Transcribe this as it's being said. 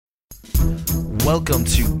Welcome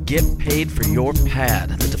to Get Paid for Your Pad,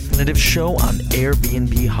 the definitive show on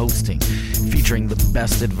Airbnb hosting, featuring the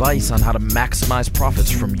best advice on how to maximize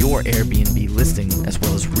profits from your Airbnb listing, as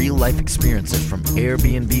well as real-life experiences from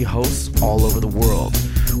Airbnb hosts all over the world.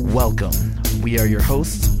 Welcome. We are your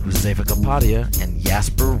hosts, Josefa Kapadia and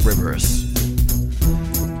Jasper Rivers.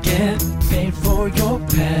 Get paid for your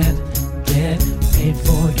pad. Get paid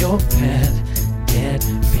for your pad. Get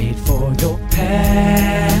paid for your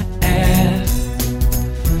pad.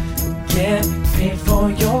 Get paid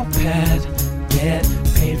for your pad. Get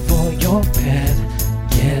paid for your pad.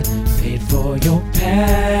 Get paid for your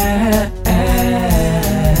pad.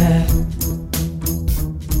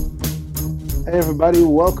 Hey everybody,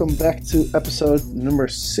 welcome back to episode number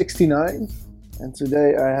 69. And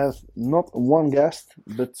today I have not one guest,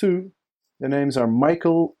 but two. Their names are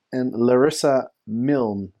Michael and Larissa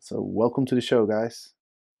Milne. So welcome to the show, guys.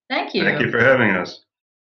 Thank you. Thank you for having us.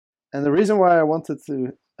 And the reason why I wanted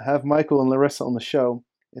to have Michael and Larissa on the show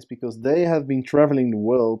is because they have been traveling the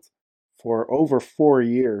world for over 4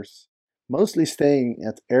 years, mostly staying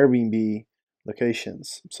at Airbnb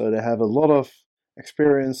locations. So they have a lot of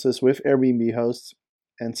experiences with Airbnb hosts,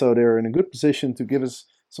 and so they're in a good position to give us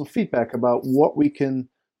some feedback about what we can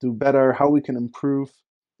do better, how we can improve,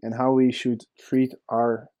 and how we should treat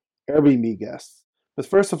our Airbnb guests. But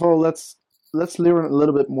first of all, let's learn a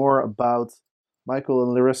little bit more about Michael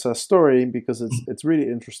and Larissa's story, because it's really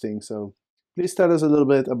interesting. So please tell us a little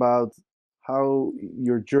bit about how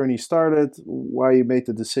your journey started, why you made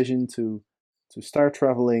the decision to start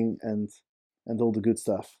traveling, and all the good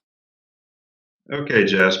stuff. Okay,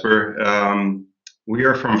 Jasper. We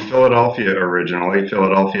are from Philadelphia originally,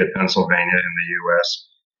 Philadelphia, Pennsylvania in the U.S.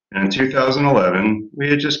 And in 2011, we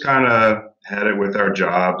had just kind of had it with our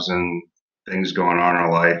jobs and things going on in our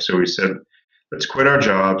life. So we said, let's quit our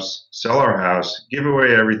jobs, sell our house, give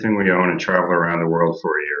away everything we own, and travel around the world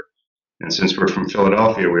for a year. And since we're from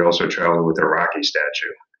Philadelphia, we also traveled with a Rocky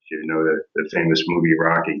statue, if you know the famous movie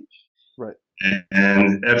Rocky. Right.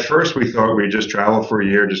 And at first we thought we'd just travel for a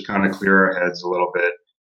year, just kind of clear our heads a little bit.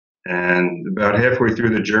 And about halfway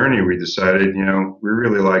through the journey, we decided, we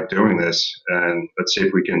really like doing this, and let's see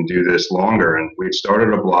if we can do this longer. And we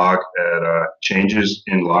started a blog at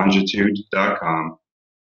changesinlongitude.com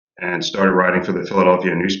and started writing for the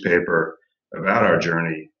Philadelphia newspaper about our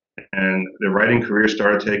journey. And the writing career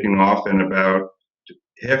started taking off, and about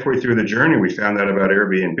halfway through the journey, we found out about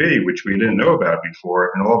Airbnb, which we didn't know about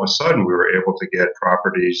before. And all of a sudden, we were able to get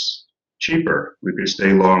properties cheaper. We could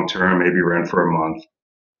stay long term, maybe rent for a month.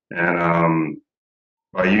 And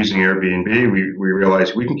by using Airbnb, we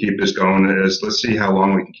realized we can keep this going. Let's see how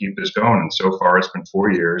long we can keep this going. And so far, it's been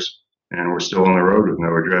 4 years, and we're still on the road with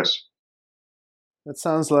no address. That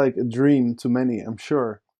sounds like a dream to many, I'm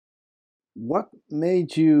sure. What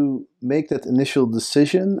made you make that initial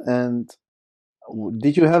decision, and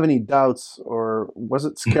did you have any doubts, or was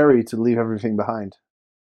it scary to leave everything behind?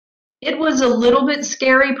 It was a little bit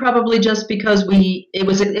scary, probably just because it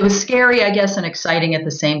was scary, I guess, and exciting at the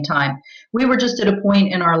same time. We were just at a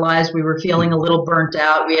point in our lives we were feeling a little burnt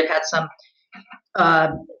out. We had some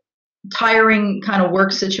tiring kind of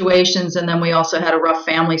work situations, and then we also had a rough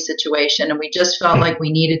family situation, and we just felt like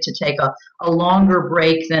we needed to take a longer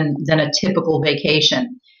break than a typical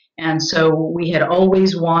vacation. And so we had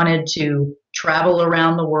always wanted to travel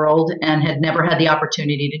around the world and had never had the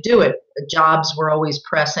opportunity to do it. The jobs were always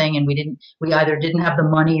pressing, and we either didn't have the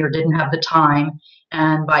money or didn't have the time.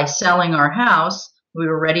 And by selling our house, we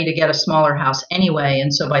were ready to get a smaller house anyway.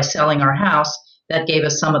 And so by selling our house, that gave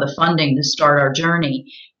us some of the funding to start our journey.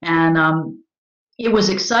 And it was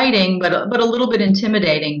exciting, but a little bit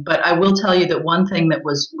intimidating. But I will tell you that one thing that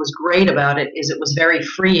was great about it is it was very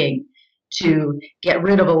freeing to get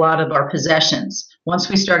rid of a lot of our possessions. Once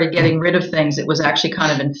we started getting rid of things, it was actually kind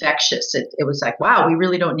of infectious. It was like, wow, we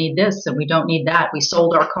really don't need this and we don't need that. We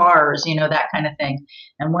sold our cars, that kind of thing.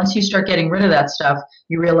 And once you start getting rid of that stuff,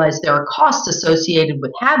 you realize there are costs associated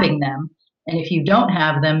with having them. And if you don't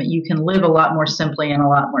have them, you can live a lot more simply and a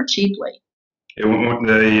lot more cheaply. When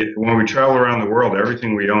we travel around the world,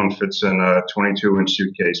 everything we own fits in a 22-inch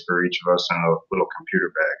suitcase for each of us in a little computer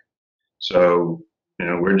bag. So,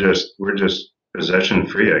 we're just possession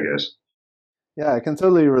free, I guess. Yeah, I can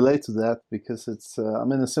totally relate to that, because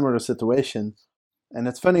I'm in a similar situation, and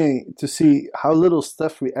it's funny to see how little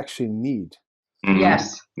stuff we actually need. Mm-hmm.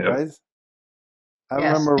 Yes. Right? I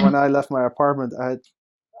remember when I left my apartment, I'd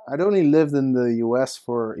only lived in the US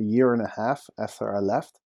for a year and a half after I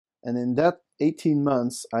left, and in that 18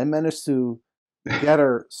 months, I managed to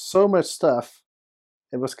gather so much stuff.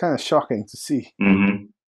 It was kind of shocking to see. Mm-hmm.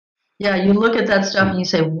 Yeah, you look at that stuff and you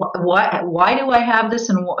say, why do I have this?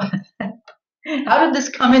 And How did this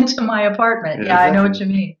come into my apartment? Yeah, I know what you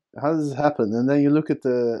mean. How does this happen? And then you look at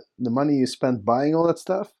the money you spent buying all that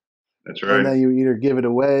stuff, That's and right. then you either give it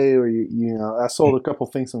away or you know. I sold a couple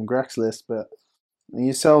things on Craigslist, but when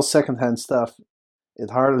you sell secondhand stuff, it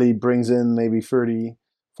hardly brings in maybe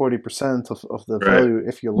 30-40% of the Right. value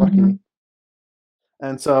if you're lucky. Mhm.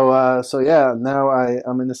 And so yeah, now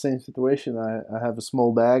I'm in the same situation. I have a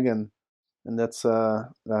small bag, and that's I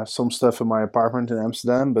have some stuff in my apartment in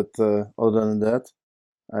Amsterdam, but other than that,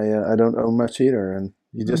 I don't own much either, and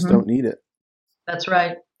you just Mhm. don't need it. That's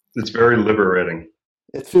right. It's very liberating.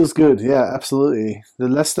 It feels good, yeah, absolutely. The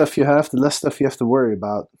less stuff you have, the less stuff you have to worry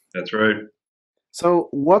about. That's right. So,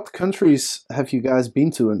 what countries have you guys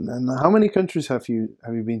been to, and how many countries have you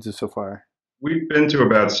been to so far? We've been to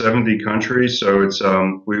about 70 countries, so it's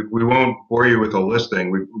we won't bore you with a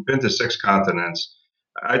listing. We've been to 6 continents.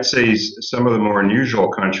 I'd say some of the more unusual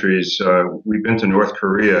countries. We've been to North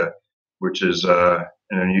Korea, which is an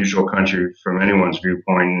unusual country from anyone's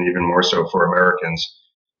viewpoint, and even more so for Americans.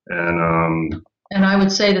 And And I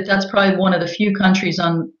would say that that's probably one of the few countries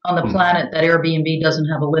on the planet that Airbnb doesn't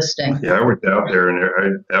have a listing. yeah, I worked out there in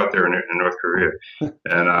North Korea,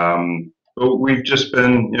 and but we've just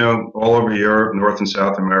been, all over Europe, North and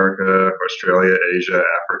South America, Australia, Asia,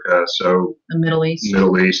 Africa, so The Middle East.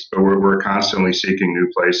 Middle East. But we're constantly seeking new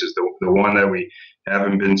places. The one that we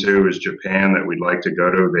haven't been to is Japan that we'd like to go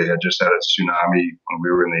to. They had just had a tsunami when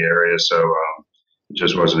we were in the area, so it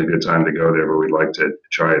just wasn't a good time to go there. But we'd like to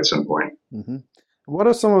try at some point. Hmm. What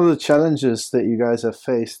are some of the challenges that you guys have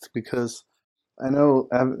faced? Because I know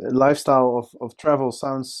a lifestyle of travel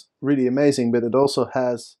sounds really amazing, but it also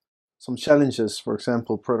has some challenges. For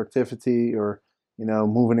example, productivity or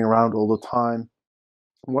moving around all the time.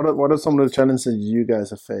 What are some of the challenges you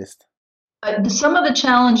guys have faced? Some of the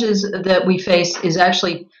challenges that we face is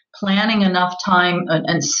actually planning enough time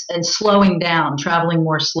and slowing down, traveling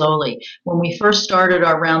more slowly. When we first started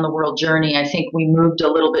our round the world journey, I think we moved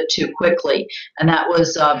a little bit too quickly, and that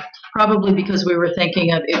was probably because we were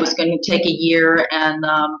thinking of it was going to take a year, and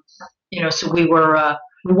so we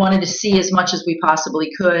wanted to see as much as we possibly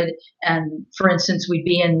could. And for instance, we'd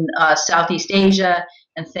be in Southeast Asia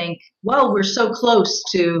and think, well, we're so close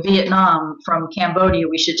to Vietnam from Cambodia,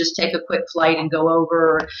 we should just take a quick flight and go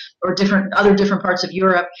over, or different parts of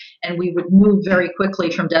Europe, and we would move very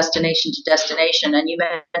quickly from destination to destination. And you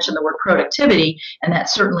mentioned the word productivity, and that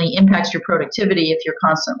certainly impacts your productivity if you're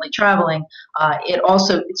constantly traveling.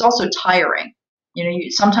 It's also tiring.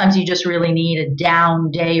 Sometimes you just really need a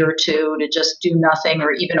down day or two to just do nothing,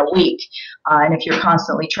 or even a week. And if you're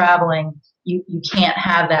constantly traveling, you can't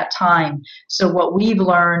have that time. So what we've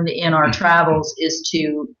learned in our travels is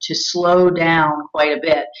to slow down quite a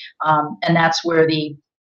bit, and that's where the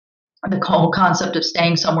whole concept of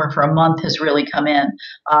staying somewhere for a month has really come in.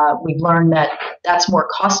 We've learned that that's more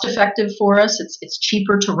cost effective for us. It's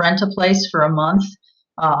cheaper to rent a place for a month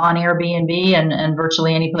on Airbnb and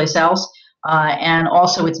virtually any place else, and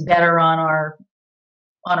also it's better on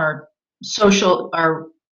our social, our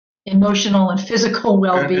emotional and physical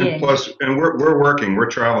well-being. And plus, we're working. We're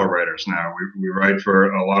travel writers now. We write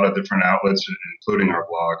for a lot of different outlets, including our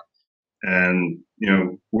blog. And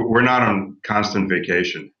we're not on constant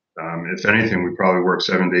vacation. If anything, we probably work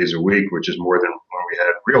 7 days a week, which is more than when we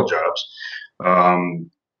had real jobs.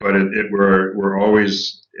 But we're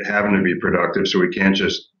always having to be productive, so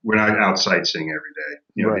we're not out sightseeing every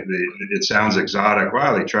day. Right. It sounds exotic.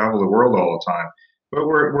 Wow, they travel the world all the time. But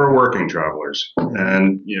we're working travelers,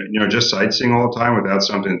 and just sightseeing all the time without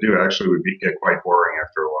something to do actually would get quite boring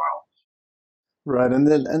after a while. Right,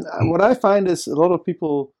 and what I find is a lot of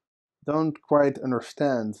people don't quite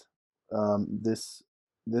understand this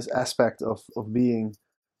aspect of being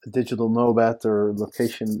a digital nomad or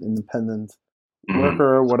location independent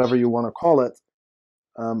worker, whatever you want to call it.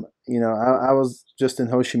 I was just in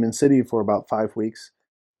Ho Chi Minh City for about 5 weeks.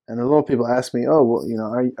 And a lot of people ask me, "Oh, well,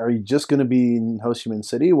 are you just going to be in Ho Chi Minh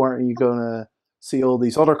City? Why aren't you going to see all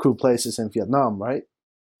these other cool places in Vietnam, right?"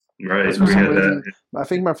 Right. For some reason, I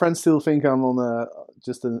think my friends still think I'm on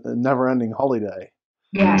just a never-ending holiday.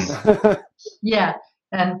 Yes. Yeah.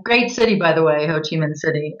 And great city, by the way, Ho Chi Minh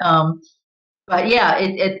City. But yeah,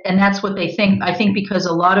 and that's what they think. I think because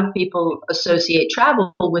a lot of people associate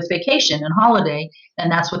travel with vacation and holiday, and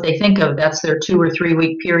that's what they think of. That's their 2 or 3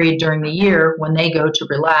 week period during the year when they go to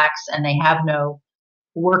relax and they have no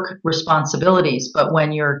work responsibilities. But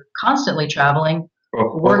when you're constantly traveling,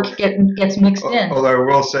 work gets mixed in. Although I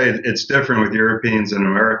will say it's different with Europeans and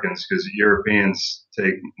Americans, because Europeans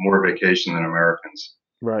take more vacation than Americans.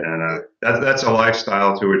 Right. And that's a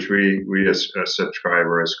lifestyle to which we as a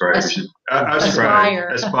subscriber, should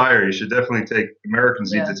aspire. You should definitely take.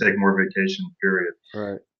 Americans need to take more vacation. Period.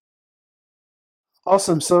 Right.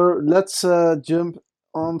 Awesome. So let's jump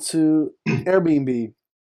on to Airbnb.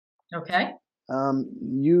 Okay.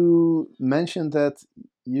 You mentioned that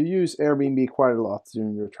you use Airbnb quite a lot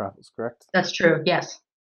during your travels, correct? That's true. Yes.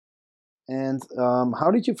 And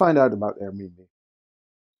how did you find out about Airbnb?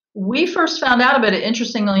 We first found out about it,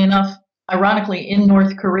 interestingly enough, ironically, in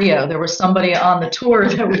North Korea. There was somebody on the tour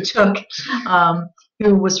that we took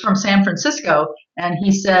who was from San Francisco, and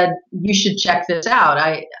he said, you should check this out.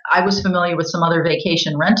 I was familiar with some other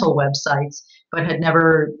vacation rental websites, but had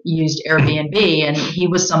never used Airbnb, and he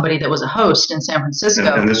was somebody that was a host in San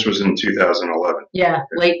Francisco. And this was in 2011. Yeah,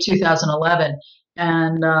 late 2011.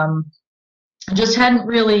 And just hadn't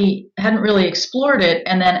really explored it.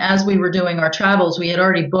 And then as we were doing our travels, we had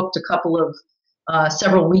already booked a couple of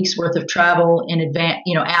several weeks worth of travel in advance,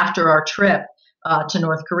 after our trip to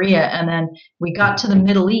North Korea. And then we got to the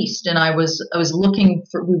Middle East, and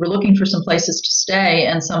we were looking for some places to stay,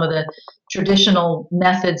 and some of the traditional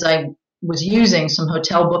methods I was using, some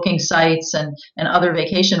hotel booking sites and other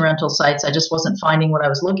vacation rental sites. I just wasn't finding what I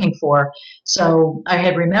was looking for. So I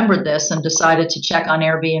had remembered this and decided to check on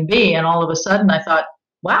Airbnb. And all of a sudden I thought,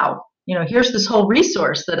 wow, here's this whole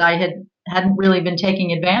resource that I hadn't really been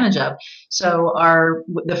taking advantage of. So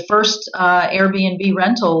the first Airbnb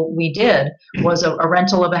rental we did was a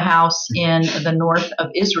rental of a house in the north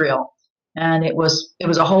of Israel. And it was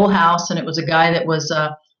a whole house, and it was a guy that was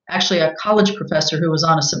actually a college professor who was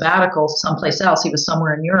on a sabbatical someplace else. He was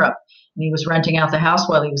somewhere in Europe, and he was renting out the house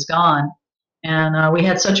while he was gone. And we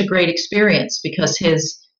had such a great experience because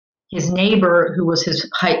his neighbor, who was his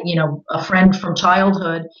a friend from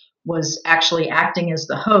childhood, was actually acting as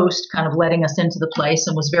the host, kind of letting us into the place,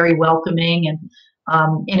 and was very welcoming.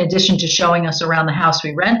 And in addition to showing us around the house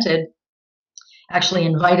we rented, actually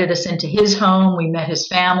invited us into his home. We met his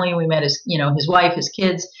family. We met his wife, his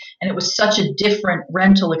kids. And it was such a different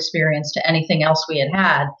rental experience to anything else we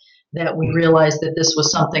had that we realized that this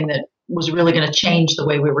was something that was really going to change the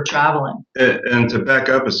way we were traveling. And to back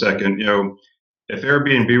up a second, if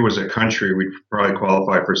Airbnb was a country, we'd probably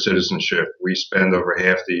qualify for citizenship. We spend over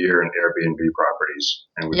half the year in Airbnb properties,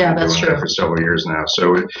 and we've been doing that for several years now.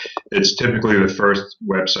 So it's typically the first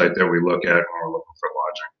website that we look at when we're looking for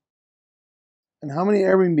lodging. And how many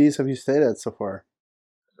Airbnbs have you stayed at so far?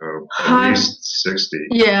 At least 60.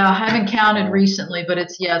 Yeah, I haven't counted recently, but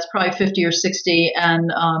it's probably 50 or 60. And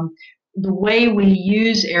the way we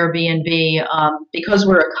use Airbnb, because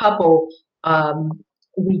we're a couple,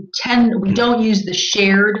 we don't use the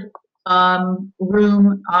shared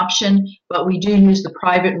room option, but we do use the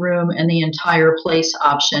private room and the entire place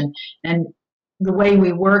option. And the way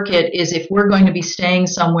we work it is, if we're going to be staying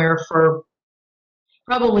somewhere for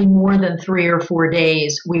probably more than 3 or 4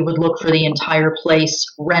 days, we would look for the entire place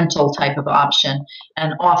rental type of option,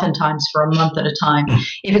 and oftentimes for a month at a time.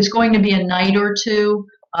 If it's going to be a night or two,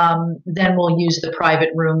 then we'll use the private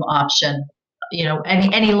room option.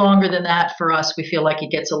 Any longer than that, for us, we feel like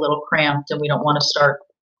it gets a little cramped, and we don't want to start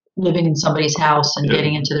living in somebody's house and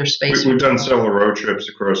getting into their space. We've done several road trips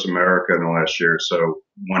across America in the last year, so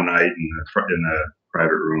one night in a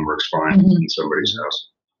private room works fine in somebody's house.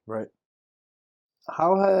 Right.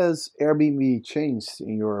 How has Airbnb changed,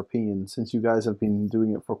 in your opinion, since you guys have been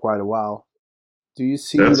doing it for quite a while? Do you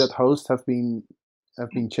see that hosts have been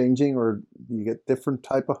changing, or do you get different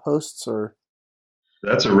type of hosts? Or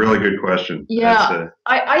that's a really good question. Yeah,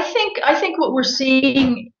 I think what we're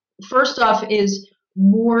seeing, first off, is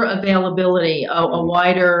more availability, a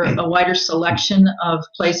wider selection of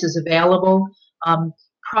places available.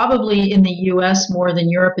 Probably in the U.S. more than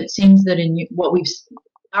Europe. It seems that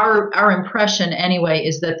our impression anyway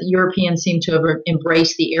is that the Europeans seem to have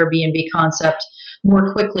embraced the Airbnb concept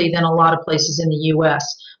more quickly than a lot of places in the U.S.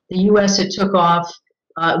 The U.S. it took off.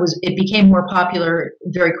 It became more popular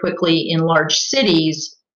very quickly in large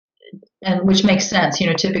cities, and which makes sense.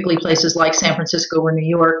 Typically places like San Francisco or New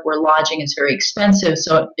York, where lodging is very expensive,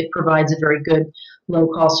 so it provides a very good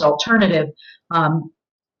low-cost alternative.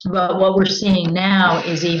 But what we're seeing now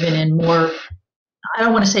is even in more, I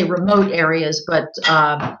don't want to say remote areas, but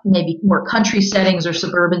maybe more country settings or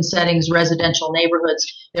suburban settings, residential neighborhoods,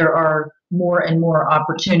 there are more and more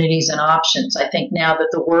opportunities and options. I think now that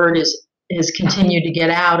the word has continued to get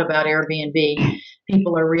out about Airbnb,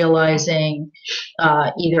 people are realizing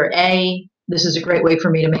either A, this is a great way for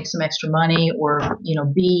me to make some extra money, or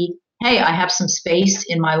B, hey, I have some space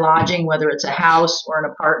in my lodging, whether it's a house or an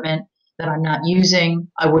apartment that I'm not using.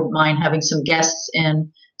 I wouldn't mind having some guests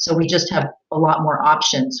in. So we just have a lot more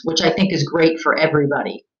options, which I think is great for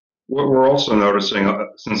everybody. What we're also noticing,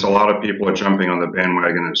 since a lot of people are jumping on the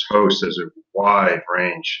bandwagon as hosts, there's a wide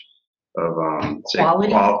range of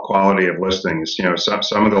quality of listings.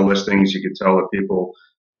 Some of the listings you could tell that people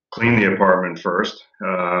clean the apartment first,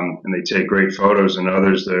 and they take great photos, and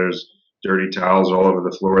others there's dirty towels all over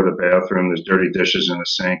the floor of the bathroom, there's dirty dishes in the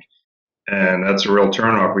sink, and that's a real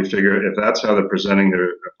turnoff. We figure if that's how they're presenting their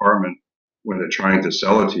apartment when they're trying to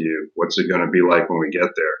sell it to you, what's it going to be like when we get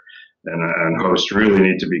there? And hosts really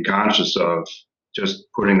need to be conscious of just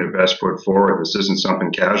putting their best foot forward. This isn't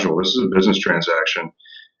something casual. This is a business transaction,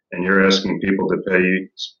 and you're asking people to pay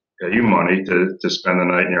you money to spend the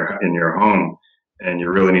night in your home, and you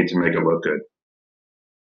really need to make it look good.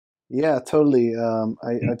 Yeah, totally.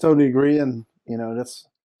 I totally agree, and that's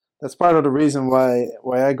part of the reason why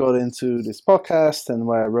I got into this podcast and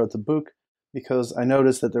why I wrote the book, because I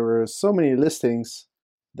noticed that there were so many listings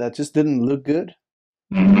that just didn't look good.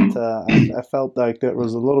 And, I felt like there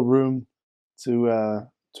was a lot of room to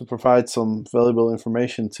provide some valuable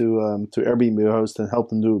information to Airbnb hosts and help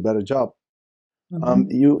them do a better job.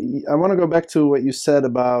 Mm-hmm. I want to go back to what you said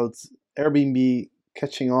about Airbnb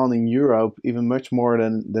catching on in Europe even much more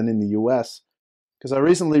than in the US, because I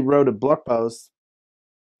recently wrote a blog post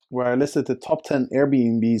where I listed the top 10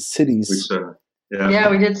 Airbnb cities. Yeah,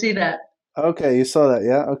 we did see that. Okay, you saw that,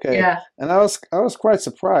 yeah? Okay. Yeah. And I was quite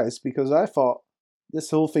surprised, because I thought this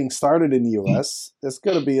whole thing started in the US. There's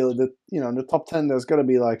got to be in the top 10 there's got to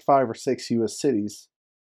be like 5 or 6 US cities.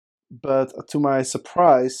 But to my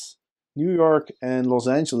surprise, New York and Los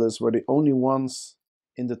Angeles were the only ones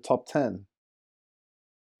in the top 10.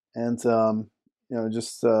 And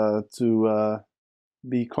just to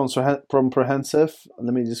be comprehensive,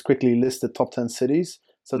 let me just quickly list the top 10 cities.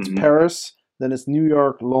 So it's Paris, then it's New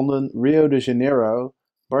York, London, Rio de Janeiro,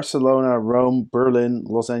 Barcelona, Rome, Berlin,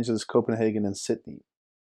 Los Angeles, Copenhagen, and Sydney.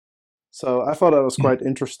 So I thought that was quite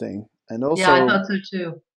interesting. And also, yeah, I thought so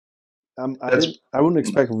too. I wouldn't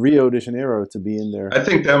expect Rio de Janeiro to be in there. I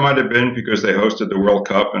think that might have been because they hosted the World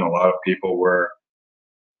Cup, and a lot of people were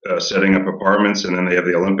setting up apartments, and then they have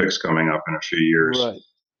the Olympics coming up in a few years. Right.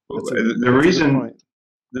 The reason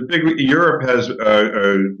Europe has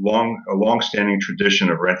a long-standing tradition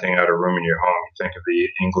of renting out a room in your home. You think of the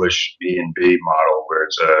English B&B model, where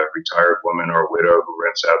it's a retired woman or a widow who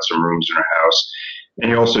rents out some rooms in her house. And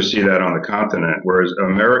you also see that on the continent, whereas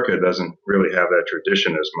America doesn't really have that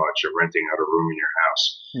tradition as much of renting out a room in your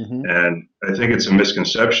house. Mm-hmm. And I think it's a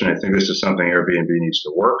misconception. I think this is something Airbnb needs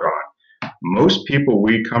to work on. Most people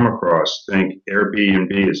we come across think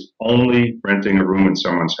Airbnb is only renting a room in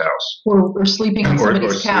someone's house. Or sleeping on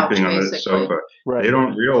somebody's couch, sleeping on the sofa. Right. They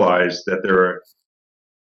don't realize that there are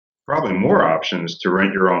probably more options to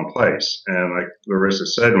rent your own place. And like Larissa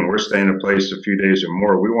said, when we're staying in a place a few days or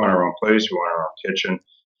more, we want our own place, we want our own kitchen.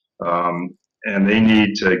 And they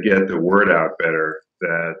need to get the word out better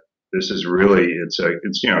that this is really, it's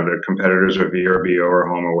the competitors of VRBO or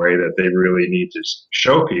HomeAway, that they really need to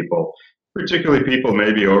show people, particularly people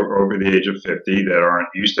maybe over the age of 50 that aren't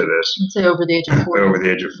used to this. I'd say over the age of 40. Over the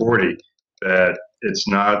age of 40, that it's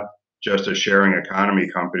not just a sharing economy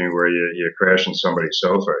company where you crash on somebody's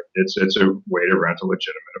sofa. It's a way to rent a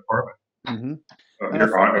legitimate apartment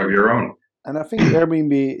of your own. And I think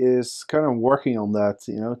Airbnb is kind of working on that,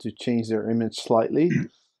 to change their image slightly.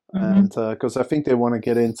 And because I think they want to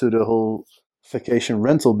get into the whole vacation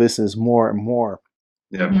rental business more and more.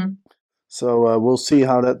 Yeah. Mm-hmm. So we'll see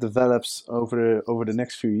how that develops over the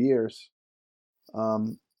next few years.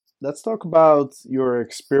 Let's talk about your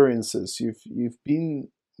experiences. You've been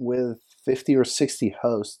with 50 or 60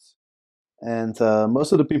 hosts, and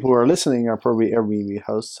most of the people who are listening are probably Airbnb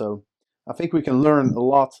hosts. So I think we can learn a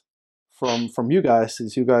lot from you guys,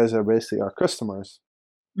 since you guys are basically our customers.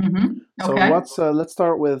 Mm-hmm. Okay. So let's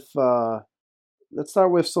start with what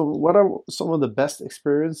are some of the best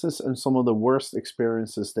experiences and some of the worst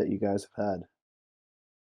experiences that you guys have had?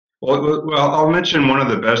 Well, I'll mention one of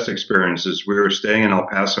the best experiences. We were staying in El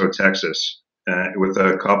Paso, Texas, with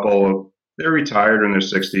a couple. They're retired in their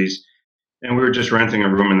 60s, and we were just renting a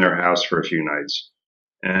room in their house for a few nights.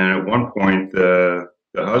 And at one point, the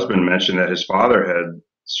husband mentioned that his father had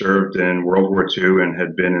served in World War II and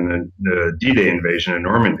had been in the D-Day invasion in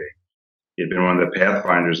Normandy. He had been one of the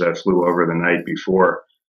Pathfinders that flew over the night before,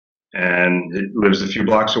 and it lives a few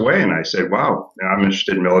blocks away. And I said, wow, I'm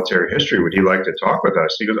interested in military history. Would he like to talk with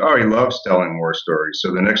us? He goes, oh, he loves telling war stories.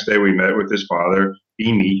 So the next day we met with his father,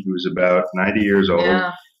 Beamy, who was about 90 years old.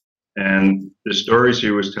 Yeah. And the stories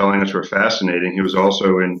he was telling us were fascinating. He was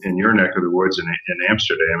also in your neck of the woods in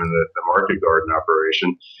Amsterdam in the market garden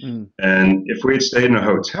operation. Mm. And if we had stayed in a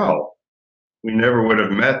hotel, we never would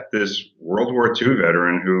have met this World War II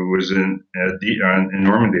veteran who was in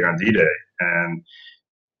Normandy on D-Day. And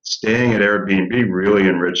staying at Airbnb really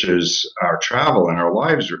enriches our travel and our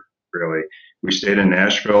lives, really. We stayed in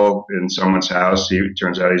Nashville in someone's house.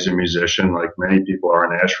 Turns out he's a musician, like many people are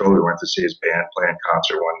in Nashville. We went to see his band play in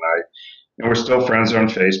concert one night. And we're still friends on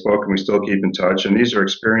Facebook, and we still keep in touch. And these are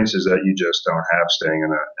experiences that you just don't have staying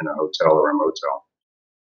in a hotel or a motel.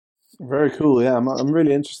 Very cool. Yeah, I'm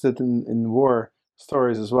really interested in war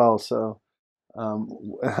stories as well. So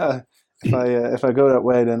if I go that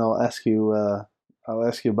way, then I'll ask you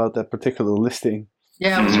about that particular listing.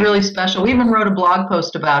 Yeah, it was really special. We even wrote a blog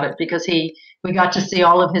post about it because we got to see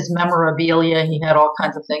all of his memorabilia. He had all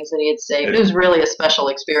kinds of things that he had saved. It was really a special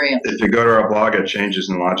experience. If you go to our blog at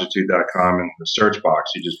changesinlongitude.com, in the search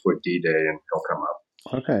box, you just put D-Day and he'll come up.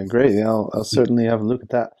 Okay, great. Yeah, I'll certainly have a look at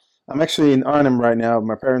that. I'm actually in Arnhem right now at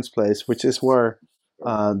my parents' place, which is where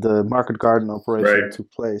the Market Garden operation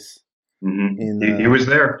took place. Mm-hmm. He was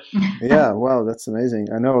there. Yeah, wow, that's amazing.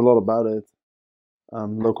 I know a lot about it.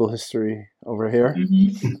 Local history over here.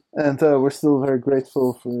 Mm-hmm. And we're still very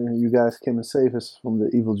grateful for you guys came and saved us from the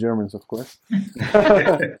evil Germans, of course.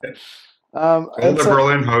 All the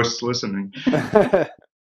Berlin hosts listening.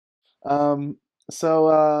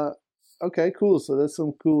 Okay, cool. So that's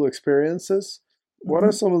some cool experiences. What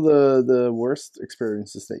are some of the worst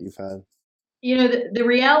experiences that you've had? You know, the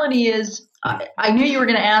reality is, I knew you were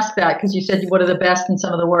going to ask that because you said what are the best and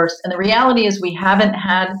some of the worst. And the reality is we haven't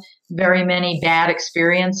had very many bad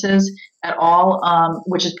experiences at all,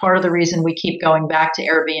 which is part of the reason we keep going back to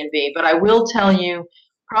Airbnb. But I will tell you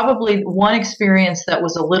probably one experience that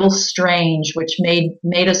was a little strange, which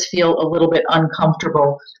made us feel a little bit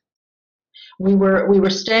uncomfortable. We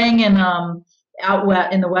were staying in out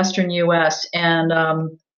west in the western U.S. and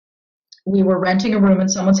we were renting a room in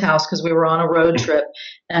someone's house because we were on a road trip.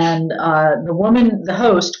 And the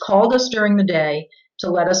host, called us during the day to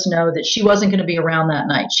let us know that she wasn't going to be around that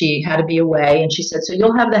night. She had to be away. And she said, so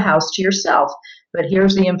you'll have the house to yourself, but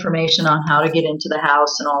here's the information on how to get into the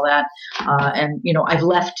house and all that. And, I've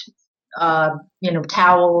left,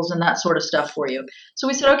 towels and that sort of stuff for you. So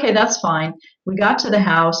we said, okay, that's fine. We got to the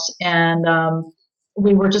house and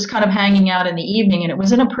we were just kind of hanging out in the evening, and it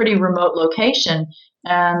was in a pretty remote location.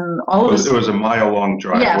 And it was a mile-long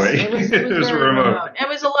driveway. Yes, it was very remote. It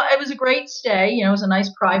was a great stay. It was a nice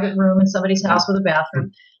private room in somebody's house with a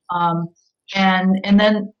bathroom. And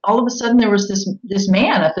then all of a sudden there was this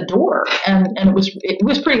man at the door, and it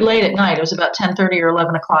was pretty late at night. It was about 10:30 or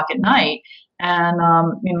 11 o'clock at night. And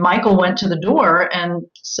Michael went to the door and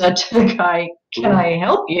said to the guy, "Can I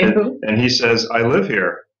help you?" And he says, "I live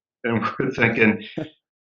here." And we're thinking,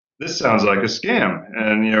 this sounds like a scam.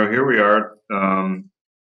 And here we are.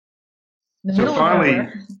 So finally,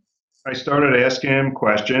 I started asking him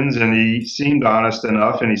questions, and he seemed honest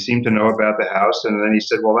enough, and he seemed to know about the house. And then he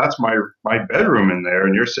said, well, that's my bedroom in there,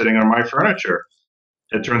 and you're sitting on my furniture.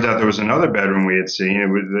 It turns out there was another bedroom we had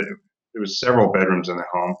seen. There was several bedrooms in the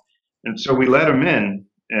home. And so we let him in,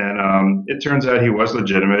 and it turns out he was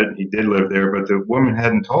legitimate. He did live there, but the woman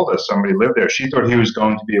hadn't told us somebody lived there. She thought he was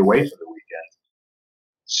going to be away for the weekend.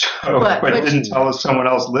 So, but didn't tell us someone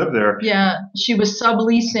else lived there. Yeah, she was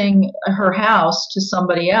subleasing her house to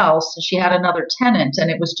somebody else. She had another tenant, and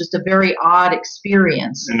it was just a very odd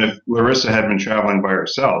experience. And if Larissa had been traveling by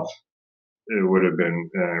herself, it would have been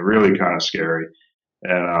really kind of scary.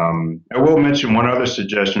 And I will mention one other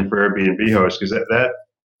suggestion for Airbnb hosts, because that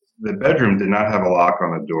the bedroom did not have a lock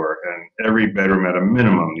on the door, and every bedroom at a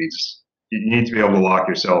minimum you need to be able to lock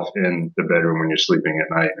yourself in the bedroom when you're sleeping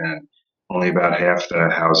at night, and only about half the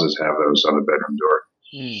houses have those on the bedroom door.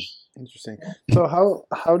 Interesting. So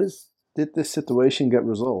how did this situation get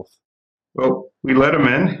resolved? Well, we let him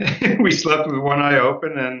in. We slept with one eye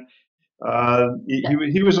open, and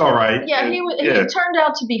he was all right. Yeah, he turned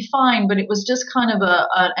out to be fine, but it was just kind of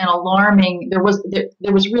an alarming. There was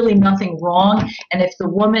really nothing wrong, and if the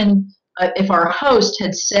woman, if our host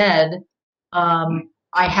had said,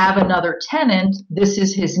 I have another tenant, this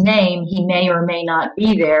is his name, he may or may not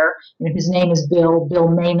be there. His name is Bill. Bill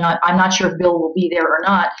may not, I'm not sure if Bill will be there or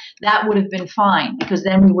not. That would have been fine, because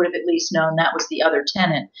then we would have at least known that was the other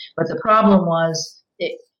tenant. But the problem was,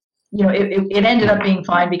 it ended up being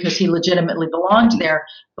fine because he legitimately belonged there.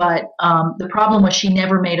 But the problem was she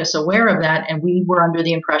never made us aware of that, and we were under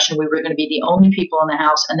the impression we were going to be the only people in the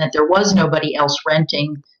house and that there was nobody else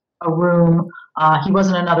renting a room. He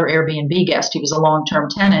wasn't another Airbnb guest. He was a long-term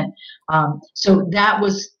tenant. So that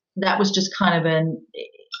was just kind of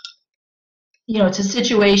it's a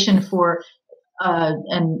situation for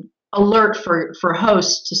an alert for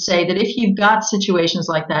hosts to say that if you've got situations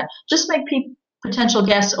like that, just make potential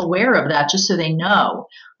guests aware of that, just so they know.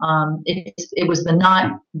 It was the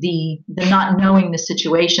not knowing the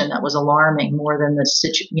situation that was alarming more than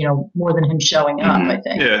more than him showing up. I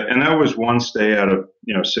think. Yeah, and that was one stay out of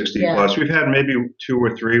 60 plus. We've had maybe 2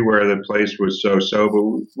 or 3 where the place was so, but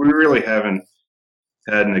we really haven't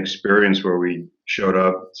had an experience where we showed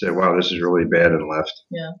up and said, "Wow, this is really bad," and left.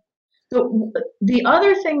 Yeah. The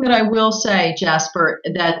other thing that I will say, Jasper,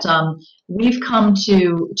 that we've come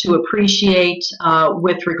to appreciate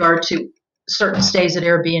with regard to certain stays at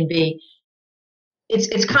Airbnb,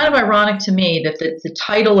 it's kind of ironic to me that the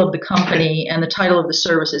title of the company and the title of the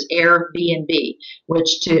service is Airbnb,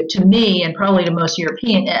 which to me and probably to most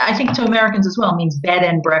European, I think to Americans as well, means bed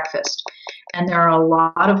and breakfast. And there are a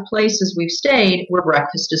lot of places we've stayed where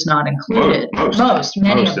breakfast is not included.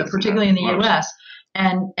 Many of them, particularly in the U.S.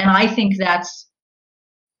 And I think that's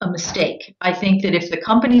a mistake. I think that if the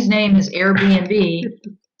company's name is Airbnb,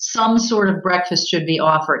 some sort of breakfast should be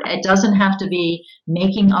offered. It doesn't have to be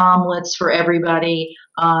making omelets for everybody,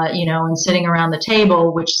 and sitting around the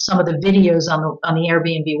table, which some of the videos on the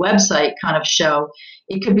Airbnb website kind of show.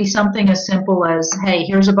 It could be something as simple as, hey,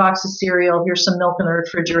 here's a box of cereal, here's some milk in the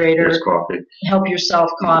refrigerator. Here's coffee. Help yourself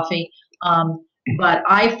coffee. But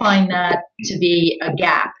I find that to be a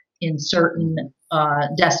gap in certain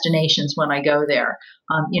destinations when I go there.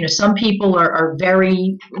 Some people are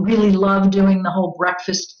really love doing the whole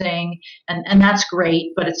breakfast thing, and that's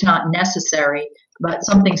great, but it's not necessary. But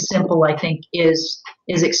something simple, I think, is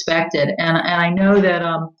expected. And I know that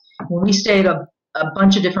when we stayed a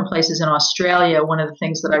bunch of different places in Australia, one of the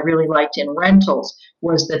things that I really liked in rentals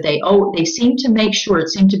was that they seemed to make sure, it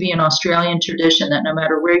seemed to be an Australian tradition, that no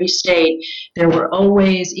matter where you stayed, there were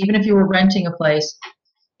always, even if you were renting a place,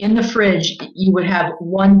 in the fridge, you would have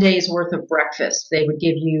 1 day's worth of breakfast. They would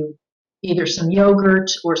give you either some yogurt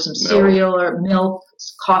or some cereal or milk,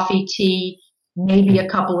 coffee, tea, maybe a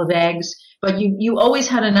couple of eggs. But you always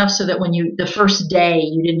had enough so that when the first day,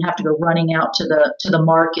 you didn't have to go running out to the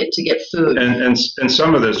market to get food. And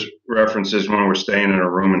some of this references when we're staying in a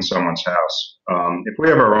room in someone's house. If we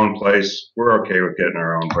have our own place, we're okay with getting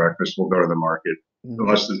our own breakfast. We'll go to the market,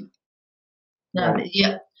 unless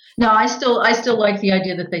No, I still like the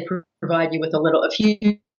idea that they provide you with a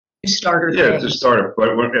few starter things. Yeah, to start. But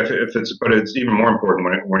it's even more important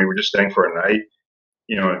when you were just staying for a night.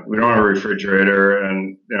 We don't have a refrigerator,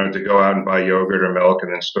 and to go out and buy yogurt or milk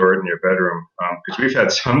and then store it in your bedroom. Because we've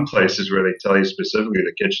had some places where they tell you specifically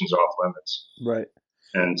the kitchen's off limits. Right.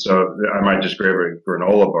 And so I might just grab a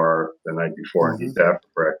granola bar the night before and eat that for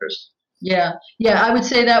breakfast. Yeah. I would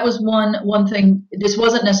say that was one thing. This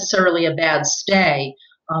wasn't necessarily a bad stay.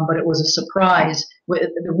 But it was a surprise.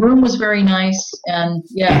 The room was very nice, and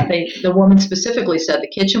the woman specifically said the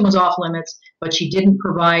kitchen was off limits, but she didn't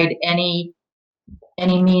provide any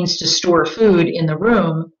means to store food in the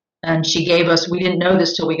room. And she gave us, we didn't know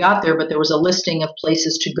this till we got there, but there was a listing of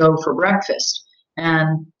places to go for breakfast.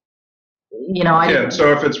 And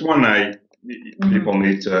so if it's one night, people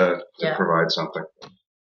need to provide something.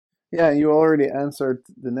 Yeah, you already answered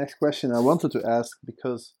the next question I wanted to ask,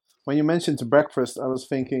 because when you mentioned breakfast, I was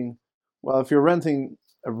thinking, well, if you're renting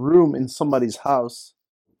a room in somebody's house,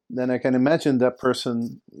 then I can imagine that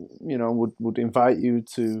person, would invite you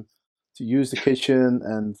to use the kitchen.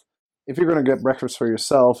 And if you're going to get breakfast for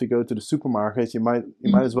yourself, you go to the supermarket, you might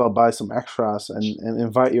as well buy some extras and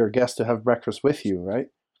invite your guests to have breakfast with you, right?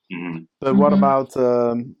 Mm-hmm. But what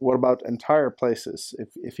about entire places?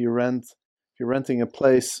 If you're renting a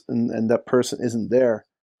place and that person isn't there,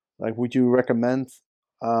 like, would you recommend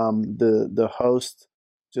the host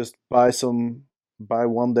just buy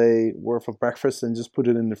 1 day worth of breakfast and just put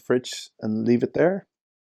it in the fridge and leave it there?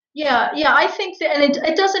 Yeah, I think that, and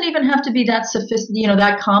it doesn't even have to be that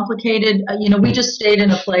that complicated. We just stayed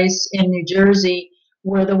in a place in New Jersey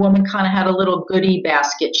where the woman kind of had a little goodie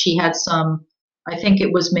basket. She had some, I think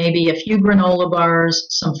it was maybe a few granola bars,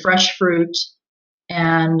 some fresh fruit,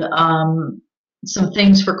 and some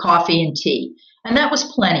things for coffee and tea. And that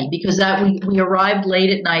was plenty, because we arrived late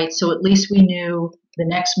at night, so at least we knew the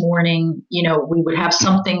next morning, we would have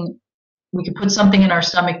something, we could put something in our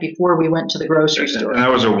stomach before we went to the grocery store. And that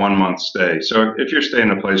was a 1 month stay. So if you're staying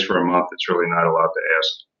in a place for a month, it's really not allowed to ask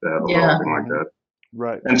to have a little thing like that.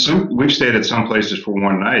 Right. And we've stayed at some places for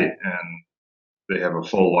one night, and they have a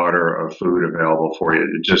full larder of food available for you.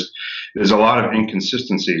 There's a lot of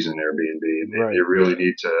inconsistencies in Airbnb, and you really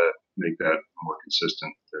need to make that more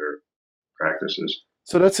consistent. Practices.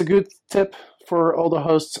 So that's a good tip for all the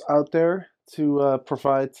hosts out there, to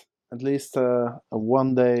provide at least a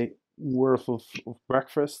 1 day worth of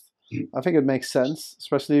breakfast. I think it makes sense,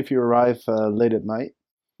 especially if you arrive late at night.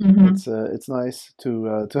 It's nice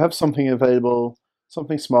to have something available,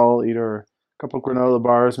 something small, either a couple granola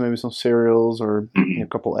bars, maybe some cereals, or a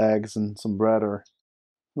couple eggs and some bread, or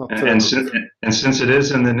not. And since it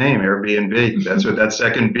is in the name, Airbnb, that's what that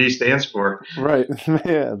second B stands for. Right.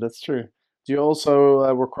 Yeah, that's true. Do you also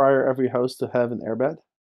require every host to have an airbed?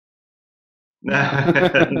 No.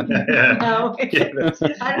 Yeah,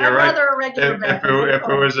 I'd you're right. rather a regular bed. If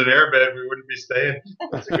it was an airbed, we wouldn't be staying.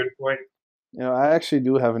 That's a good point. I actually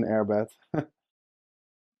do have an airbed,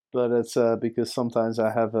 but it's because sometimes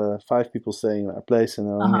I have 5 people staying in my place and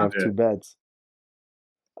I only have 2 beds.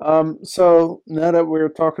 So now that we're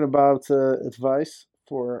talking about advice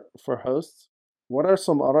for hosts, what are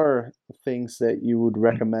some other things that you would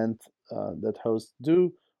recommend that hosts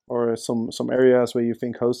do, or some areas where you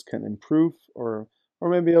think hosts can improve, or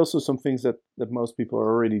maybe also some things that most people are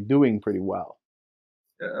already doing pretty well?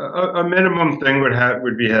 A minimum thing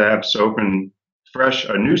would be to have soap and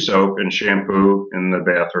a new soap and shampoo in the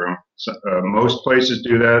bathroom. So, most places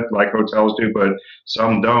do that, like hotels do, but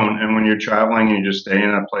some don't. And when you're traveling and you just stay in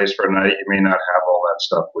a place for a night, you may not have all that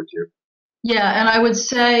stuff with you. Yeah, and I would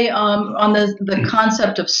say on the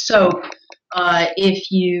concept of soap,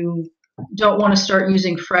 if you don't want to start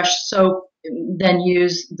using fresh soap, then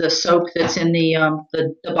use the soap that's in the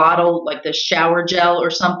bottle, like the shower gel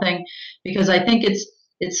or something, because I think it's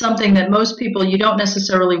something that most people, you don't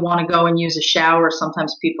necessarily want to go and use a shower.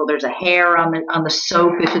 Sometimes there's a hair on the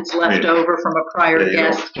soap if it's left over from a prior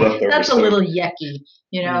guest. That's a little yucky,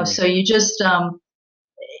 so you just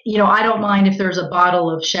I don't mind if there's a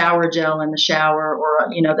bottle of shower gel in the shower,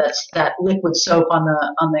 or that's that liquid soap on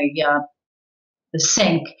the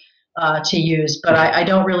sink to use, but I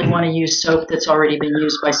don't really want to use soap that's already been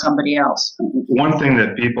used by somebody else. One thing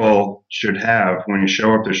that people should have when you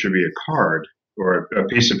show up, there should be a card or a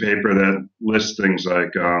piece of paper that lists things like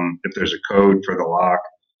if there's a code for the lock,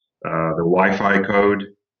 the Wi-Fi code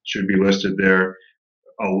should be listed there.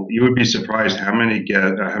 You would be surprised how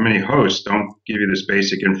many hosts don't give you this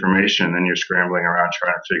basic information, and you're scrambling around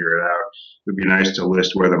trying to figure it out. It would be nice to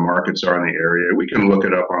list where the markets are in the area. We can look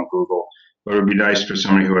it up on Google, but it would be nice for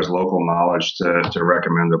somebody who has local knowledge to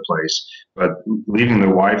recommend a place. But leaving the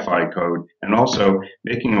Wi-Fi code, and also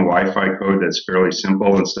making a Wi-Fi code that's fairly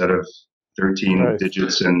simple instead of 13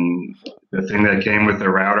 digits and the thing that came with the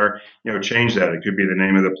router, change that. It could be the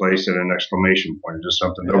name of the place and an exclamation point, or just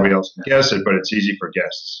something nobody else can guess it, but it's easy for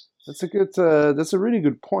guests. That's a really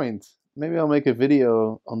good point. Maybe I'll make a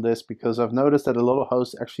video on this, because I've noticed that a lot of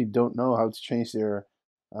hosts actually don't know how to change their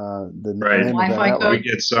the name Wi-Fi code. We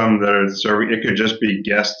get some that are, so it could just be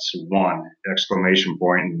guests 1 exclamation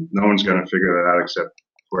point, and no one's going to figure that out except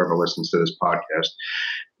whoever listens to this podcast.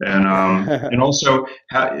 And and also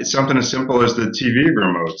something as simple as the TV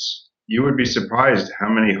remotes. You would be surprised how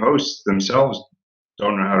many hosts themselves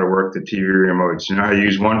don't know how to work the TV remotes. How you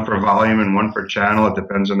use one for volume and one for channel. It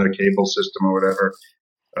depends on their cable system or whatever.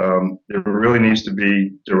 There really needs to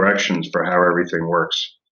be directions for how everything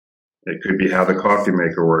works. It could be how the coffee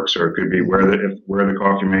maker works, or it could be where the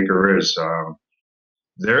coffee maker is.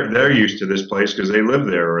 They're used to this place because they live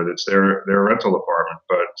there, or it's their rental apartment.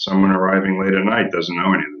 But someone arriving late at night doesn't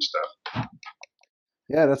know any of this stuff.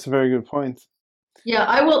 Yeah, that's a very good point. Yeah,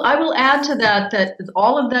 I will add to that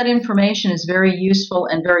all of that information is very useful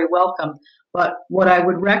and very welcome. But what I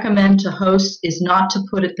would recommend to hosts is not to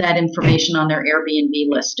put that information on their Airbnb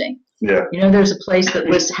listing. Yeah. There's a place that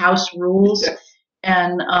lists house rules. Yeah.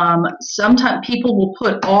 And sometimes people will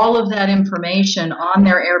put all of that information on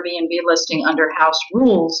their Airbnb listing under house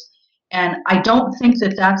rules. And I don't think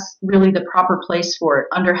that that's really the proper place for it.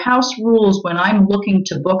 Under house rules, when I'm looking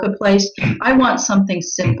to book a place, I want something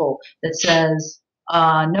simple that says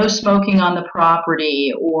no smoking on the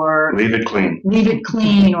property, or leave it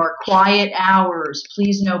clean, or quiet hours,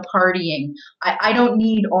 please no partying. I don't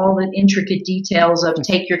need all the intricate details of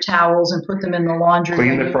take your towels and put them in the laundry.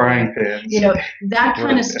 Clean the frying pans. That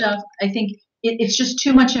kind of stuff. I think it's just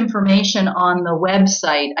too much information on the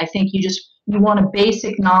website. I think you want a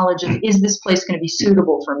basic knowledge of, is this place going to be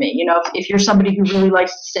suitable for me? If you're somebody who really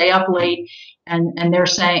likes to stay up late, and they're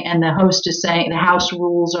saying, and the host is saying the house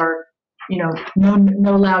rules are,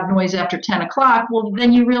 no loud noise after 10 o'clock, well,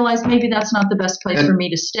 then you realize maybe that's not the best place for me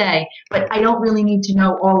to stay. But I don't really need to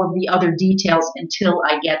know all of the other details until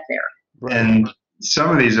I get there. Right. And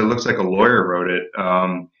some of these, it looks like a lawyer wrote it.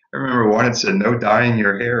 I remember one, it said, no dyeing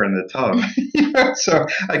your hair in the tub. So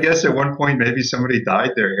I guess at one point, maybe somebody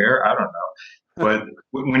dyed their hair. I don't know. But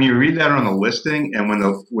when you read that on the listing, and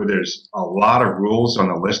when there's a lot of rules on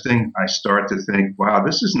the listing, I start to think, wow,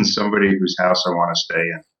 this isn't somebody whose house I want to stay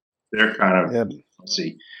in. They're kind of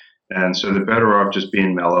fussy. And so they're better off just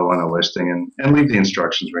being mellow on the listing and leave the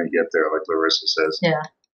instructions when you get there, like Larissa says. Yeah.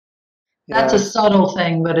 That's a subtle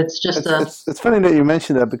thing, but it's just it's funny that you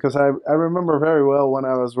mentioned that, because I remember very well when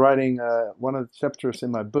I was writing one of the chapters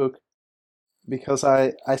in my book, because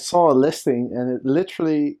I saw a listing and it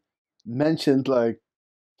literally mentioned like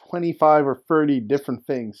 25 or 30 different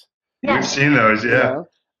things. We've seen those, yeah. You know?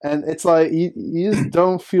 And it's like you just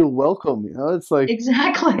don't feel welcome, you know. It's like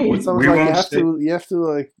exactly. It's almost like you have to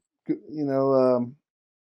like, you know,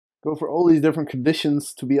 go for all these different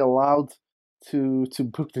conditions to be allowed to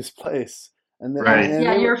book this place. And then, right.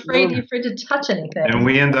 and you're afraid to touch anything. And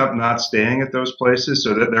we end up not staying at those places,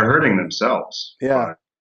 so that they're hurting themselves. Yeah.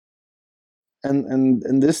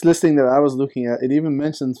 And this listing that I was looking at, it even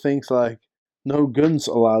mentioned things like no guns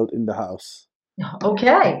allowed in the house.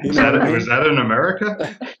 Okay. Was that in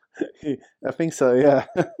America? I think so, yeah.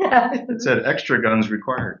 It said extra guns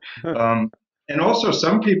required. And also,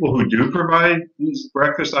 some people who do provide these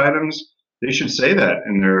breakfast items, they should say that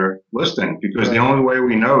in their listing, because the only way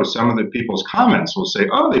we know, some of the people's comments will say,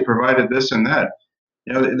 oh, they provided this and that.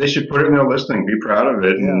 You know, they should put it in their listing, be proud of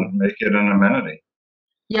it, and make it an amenity.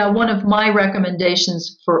 Yeah, one of my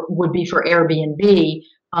recommendations would be for Airbnb.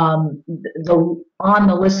 On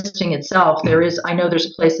the listing itself, I know there's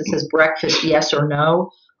a place that says breakfast yes or no,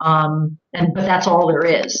 but that's all there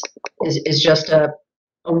is just a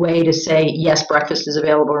way to say yes, breakfast is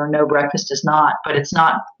available, or no, breakfast is not. But it's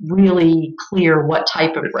not really clear what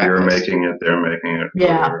type of breakfast. You're making it, they're making it.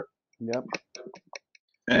 Yeah. Yep.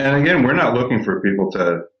 And again, we're not looking for people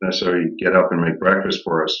to necessarily get up and make breakfast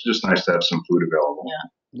for us. It's just nice to have some food available.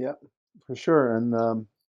 Yeah, for sure. And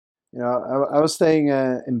you know, I was staying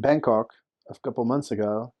in Bangkok a couple months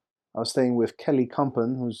ago. I was staying with Kelly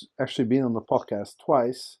Kampen, who's actually been on the podcast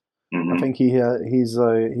twice. Mm-hmm. I think he has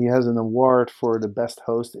an award for the best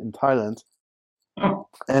host in Thailand. Oh.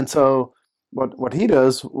 And so what he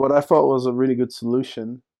does, what I thought was a really good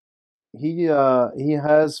solution, he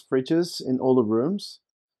has fridges in all the rooms.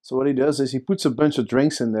 So what he does is he puts a bunch of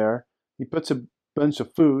drinks in there. He puts a bunch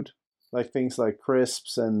of food, like things like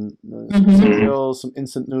crisps and some cereals, some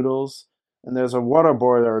instant noodles, and there's a water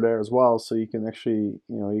boiler there as well, so you can actually,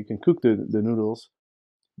 you know, you can cook the noodles.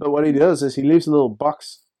 But what he does is he leaves a little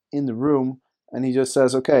box in the room, and he just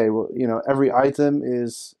says, okay, well, you know, every item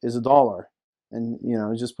is $1, and you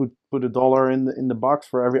know, just put $1 in the box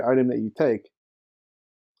for every item that you take.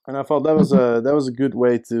 And I thought that was a good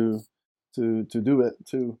way to do it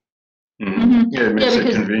too. Mm-hmm. Yeah, it makes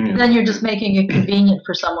it convenient. Then you're just making it convenient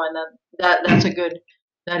for someone. That is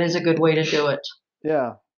a good way to do it.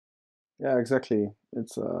 Yeah, exactly.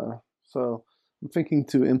 It's so I'm thinking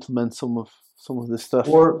to implement some of this stuff.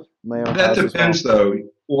 Or that depends, though.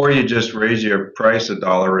 Or you just raise your price $1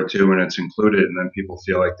 or $2 and it's included, and then people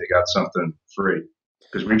feel like they got something free.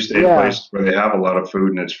 Because we've stayed in places where they have a lot of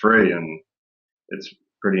food and it's free, and it's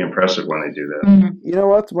pretty impressive when they do that. Mm-hmm. You know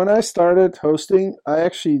what? When I started hosting, I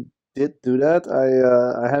actually did do that.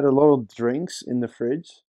 I had a lot of drinks in the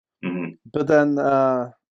fridge, but then,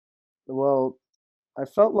 well, I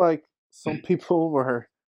felt like some people were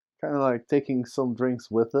kind of like taking some drinks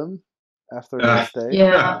with them after their stay.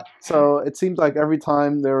 Yeah. So it seemed like every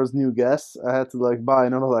time there was new guests, I had to like buy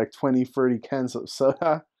another like 20, 30 cans of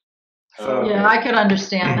soda. So, yeah, I could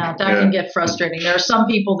understand that. That can get frustrating. There are some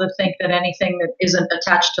people that think that anything that isn't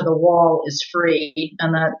attached to the wall is free,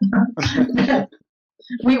 and that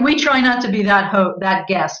we try not to be that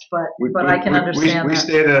guest, but I can understand we that.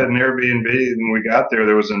 stayed at an Airbnb, and when we got there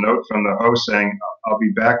was a note from the host saying, "I'll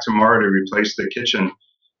be back tomorrow to replace the kitchen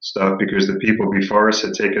stuff because the people before us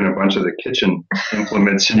had taken a bunch of the kitchen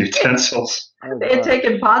implements and utensils. They had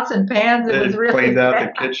taken pots and pans. It was really cleaned bad. out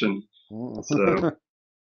the kitchen."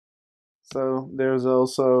 So there's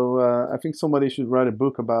also, I think somebody should write a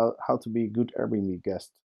book about how to be a good Airbnb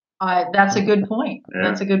guest. That's a good point. Yeah.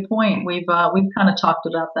 That's a good point. We've kind of talked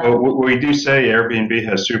about that. Well, we do say Airbnb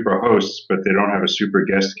has super hosts, but they don't have a super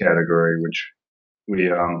guest category, which we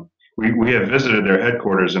have visited their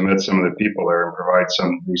headquarters and met some of the people there and provide some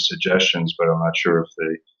of these suggestions, but I'm not sure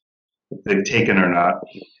if they've taken or not.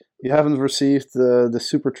 You haven't received the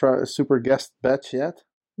super guest badge yet?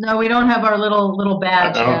 No, we don't have our little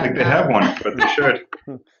badge. I don't think they have one, but they should.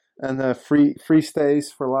 And free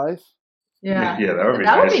stays for life. Yeah,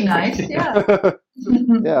 that would be nice. Yeah,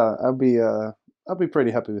 yeah, I'll be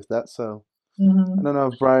pretty happy with that. So I don't know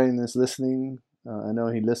if Brian is listening. I know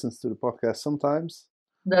he listens to the podcast sometimes.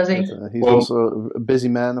 Does he? But, he's also a busy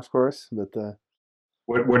man, of course. But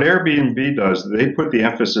what Airbnb does, they put the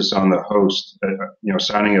emphasis on the host.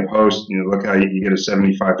 Signing up host. Look how you get a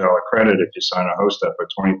 $75 credit if you sign a host up, or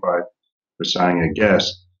 $25 for signing a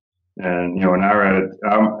guest. And, and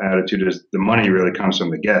our attitude is the money really comes from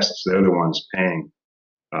the guests. They're the ones paying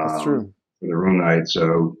That's true. for the room night.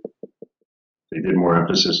 So if they did more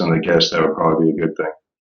emphasis on the guests, that would probably be a good thing.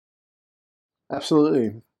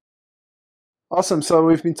 Absolutely. Awesome. So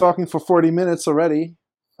we've been talking for 40 minutes already.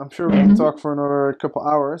 I'm sure we can talk for another couple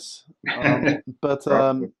hours. But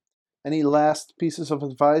any last pieces of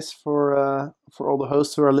advice for all the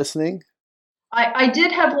hosts who are listening? I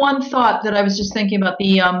did have one thought that I was just thinking about.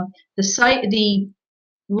 The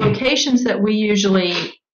locations that we usually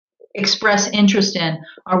express interest in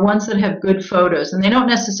are ones that have good photos, and they don't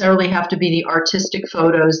necessarily have to be the artistic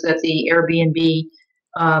photos that the Airbnb.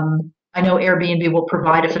 I know Airbnb will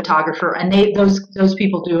provide a photographer, and those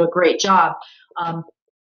people do a great job.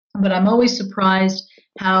 But I'm always surprised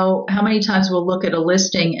how many times we'll look at a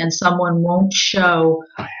listing and someone won't show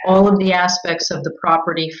all of the aspects of the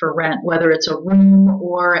property for rent, whether it's a room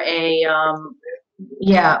or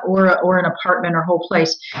or an apartment or whole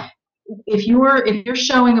place. If you're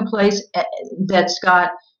showing a place that's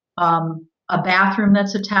got a bathroom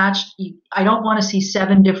that's attached, I don't want to see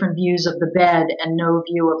 7 different views of the bed and no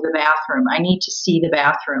view of the bathroom. I need to see the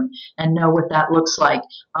bathroom and know what that looks like.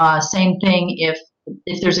 Same thing if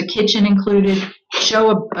there's a kitchen included,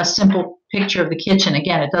 show a simple picture of the kitchen.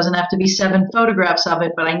 Again, it doesn't have to be 7 photographs of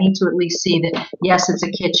it, but I need to at least see that, yes, it's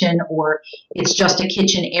a kitchen, or it's just a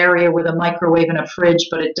kitchen area with a microwave and a fridge,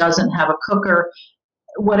 but it doesn't have a cooker.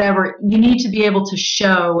 Whatever, you need to be able to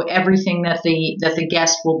show everything that the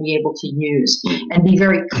guest will be able to use, and be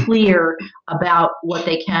very clear about what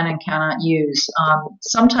they can and cannot use.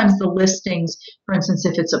 Sometimes the listings, for instance,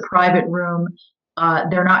 if it's a private room,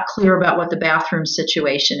 they're not clear about what the bathroom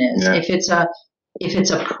situation is. Yeah. If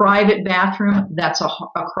it's a private bathroom that's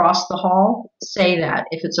across the hall, say that.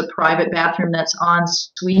 If it's a private bathroom that's en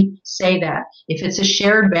suite, say that. If it's a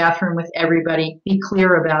shared bathroom with everybody, be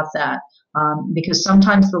clear about that. Because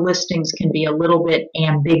sometimes the listings can be a little bit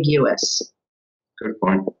ambiguous. Good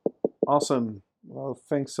point. Awesome. Well,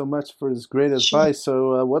 thanks so much for this great advice.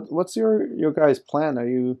 So what's your guys' plan? Are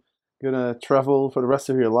you going to travel for the rest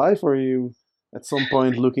of your life, or are you at some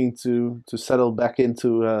point looking to settle back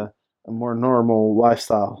into a more normal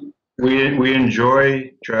lifestyle? We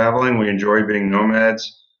enjoy traveling. We enjoy being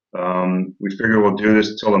nomads. We figure we'll do this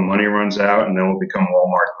until the money runs out, and then we'll become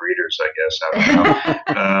Walmart greeters, I guess. I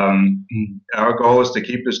don't know. Our goal is to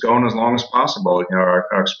keep this going as long as possible. Our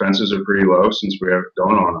expenses are pretty low since we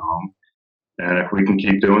don't own a home. And if we can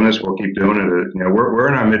keep doing this, we'll keep doing it. We're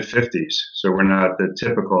in our mid-50s, so we're not the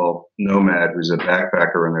typical nomad who's a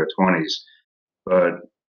backpacker in their 20s. But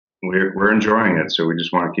we're enjoying it, so we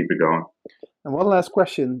just want to keep it going. And one last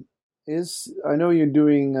question is, I know you're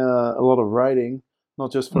doing a lot of writing,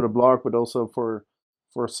 not just for the blog, but also for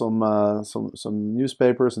some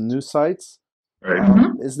newspapers and news sites.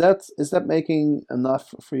 Right. Is that making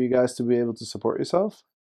enough for you guys to be able to support yourself?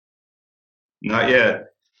 Not yet.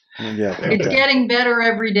 It's getting better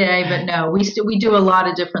every day, but no, we do a lot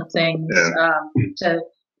of different things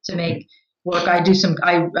to make work. I do some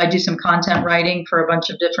content writing for a bunch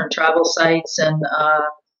of different travel sites, and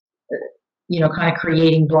kind of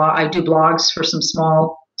creating I do blogs for some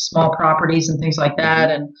small properties and things like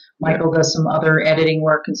that, and Michael does some other editing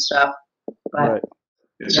work and stuff. But, right.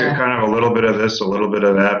 It's kind of a little bit of this, a little bit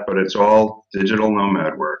of that, but it's all digital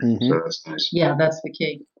nomad work, so that's nice. Yeah, that's the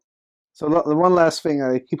key. So the one last thing,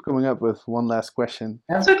 I keep coming up with one last question.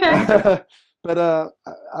 That's okay. But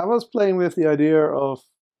I was playing with the idea of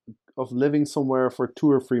living somewhere for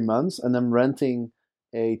 2 or 3 months and then renting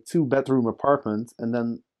a 2-bedroom apartment and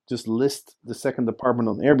then just list the second apartment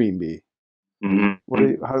on Airbnb. Mm-hmm.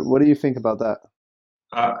 What do you think about that?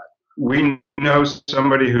 We know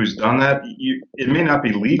somebody who's done that. It may not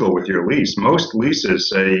be legal with your lease. Most leases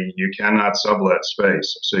say you cannot sublet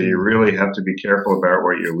space, so you really have to be careful about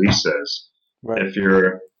what your lease says. Right. If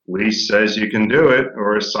your lease says you can do it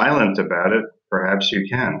or is silent about it, perhaps you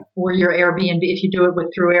can. Or your Airbnb, if you do it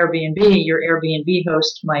through Airbnb, your Airbnb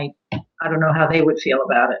host might, I don't know how they would feel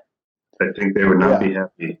about it. I think they would not be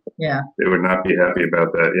happy. Yeah. They would not be happy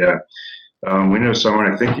about that, yeah. We know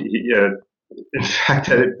someone, I think, in fact,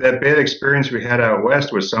 that bad experience we had out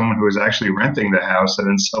west was someone who was actually renting the house and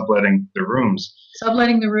then subletting the rooms.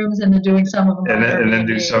 Subletting the rooms and then doing some of them and then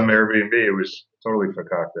do some Airbnb. It was totally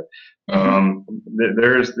fakakta.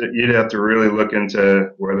 You'd have to really look into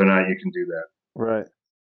whether or not you can do that. Right.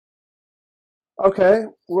 Okay.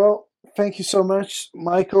 Well, thank you so much,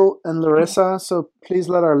 Michael and Larissa. So please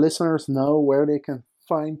let our listeners know where they can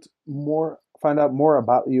find out more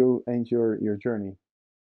about you and your journey.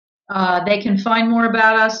 They can find more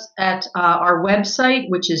about us at our website,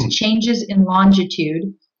 which is Changes in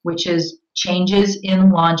Longitude, which is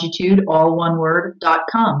changesinlongitude, all one word,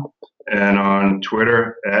 .com. And on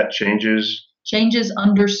Twitter at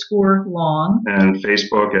changes_long. And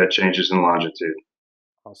Facebook at Changes in Longitude.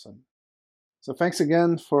 Awesome. So thanks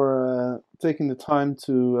again for taking the time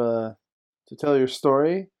to tell your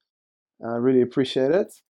story. I really appreciate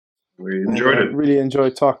it. We enjoyed it. Really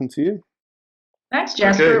enjoyed talking to you. Thanks,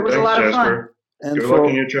 Jasper. Okay, it was a lot of fun. And Good luck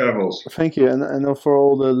in your travels. Thank you. And for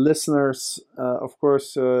all the listeners, of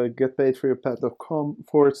course,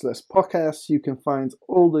 getpaidforyourpet.com/podcast. You can find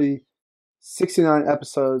all the 69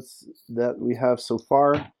 episodes that we have so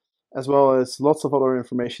far, as well as lots of other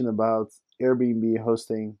information about Airbnb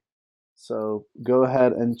hosting. So go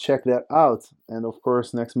ahead and check that out. And of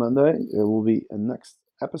course, next Monday, there will be a next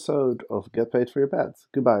episode of Get Paid for Your Pet.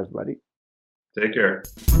 Goodbye, everybody. Take care.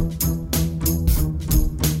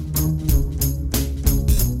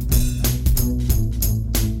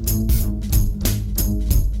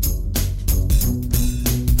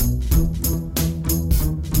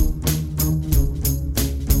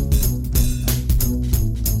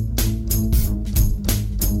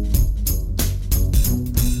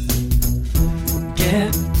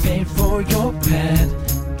 Get paid for your pet.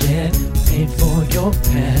 Get paid for your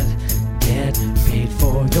pet. Get paid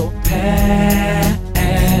for your pet.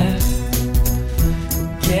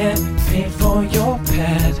 Get paid for your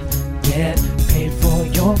pet. Get paid for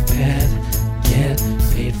your pet. Get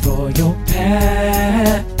paid for your pet.